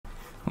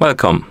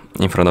Welcome.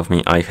 In front of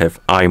me I have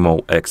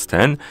IMOO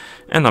X10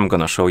 and I'm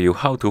gonna show you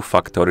how to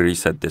factory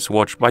reset this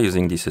watch by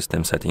using the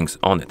system settings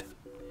on it.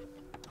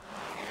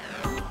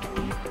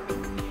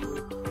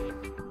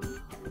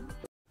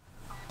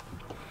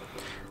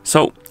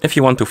 So if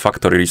you want to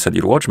factory reset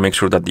your watch, make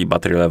sure that the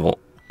battery level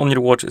on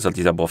your watch is at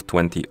least above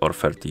 20 or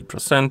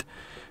 30%,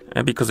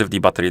 because if the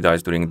battery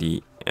dies during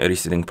the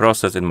resetting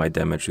process, it might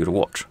damage your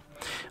watch.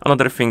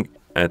 Another thing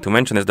to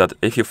mention is that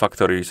if you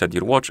factory reset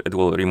your watch, it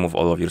will remove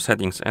all of your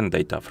settings and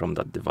data from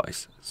that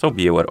device. So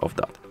be aware of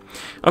that.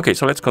 Okay,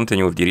 so let's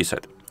continue with the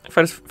reset.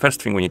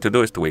 First thing we need to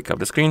do is to wake up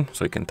the screen,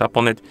 so you can tap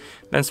on it,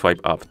 then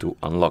swipe up to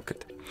unlock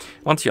it.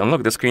 Once you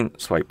unlock the screen,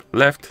 swipe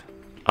left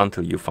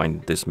until you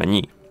find this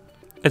menu.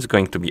 It's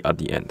going to be at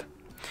the end.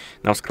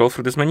 Now scroll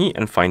through this menu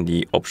and find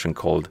the option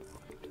called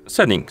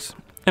Settings.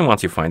 And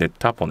once you find it,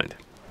 tap on it.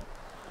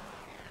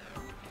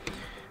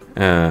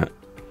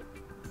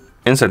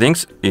 In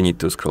Settings, you need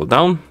to scroll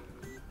down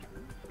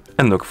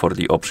and look for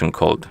the option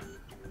called,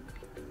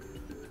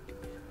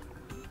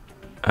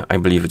 I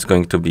believe it's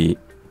going to be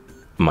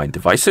My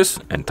Devices,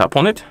 and tap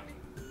on it.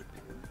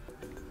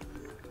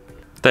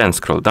 Then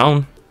scroll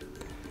down,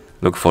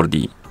 look for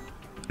the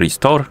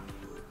Restore.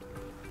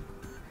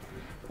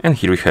 And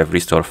here we have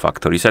Restore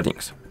Factory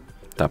Settings.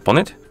 Tap on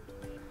it,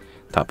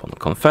 tap on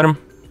Confirm,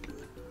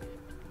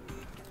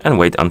 and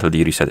wait until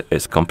the reset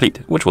is complete,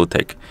 which will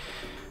take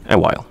a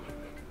while.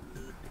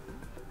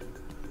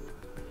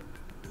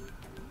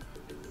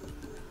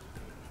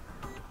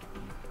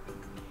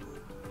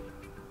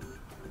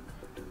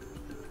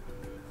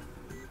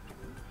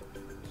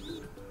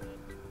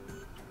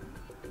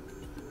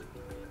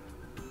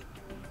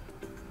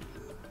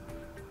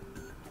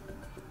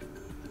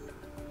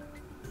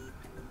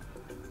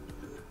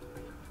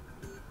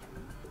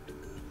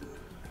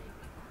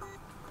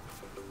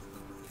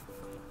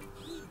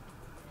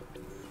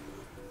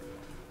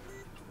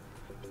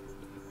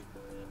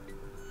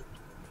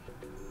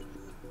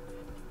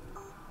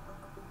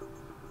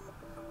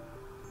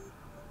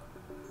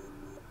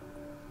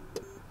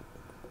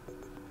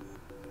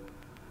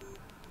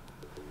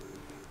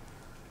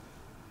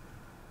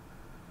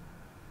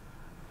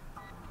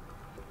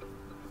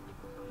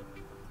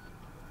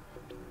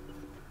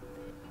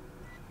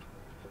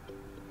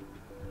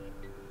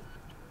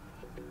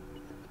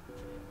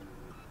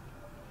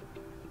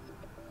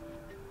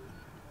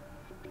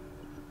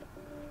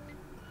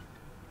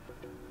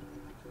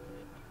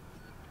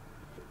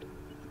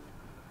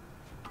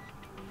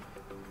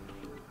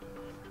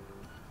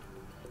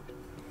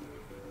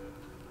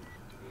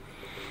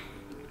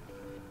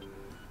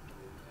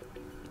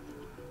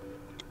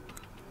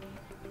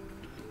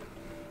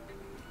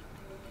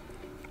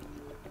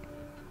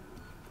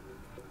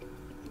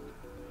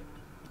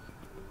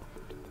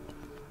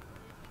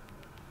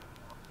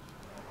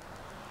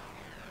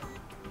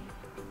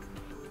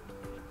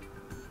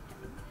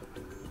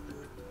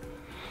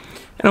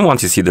 And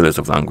once you see the list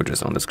of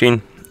languages on the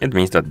screen, it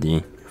means that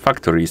the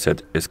factory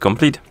reset is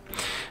complete.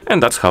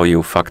 And that's how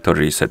you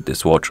factory reset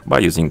this watch by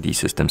using the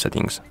system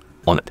settings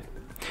on it.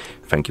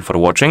 Thank you for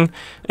watching.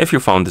 If you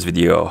found this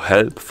video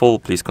helpful,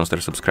 please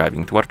consider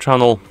subscribing to our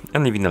channel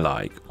and leaving a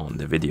like on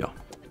the video.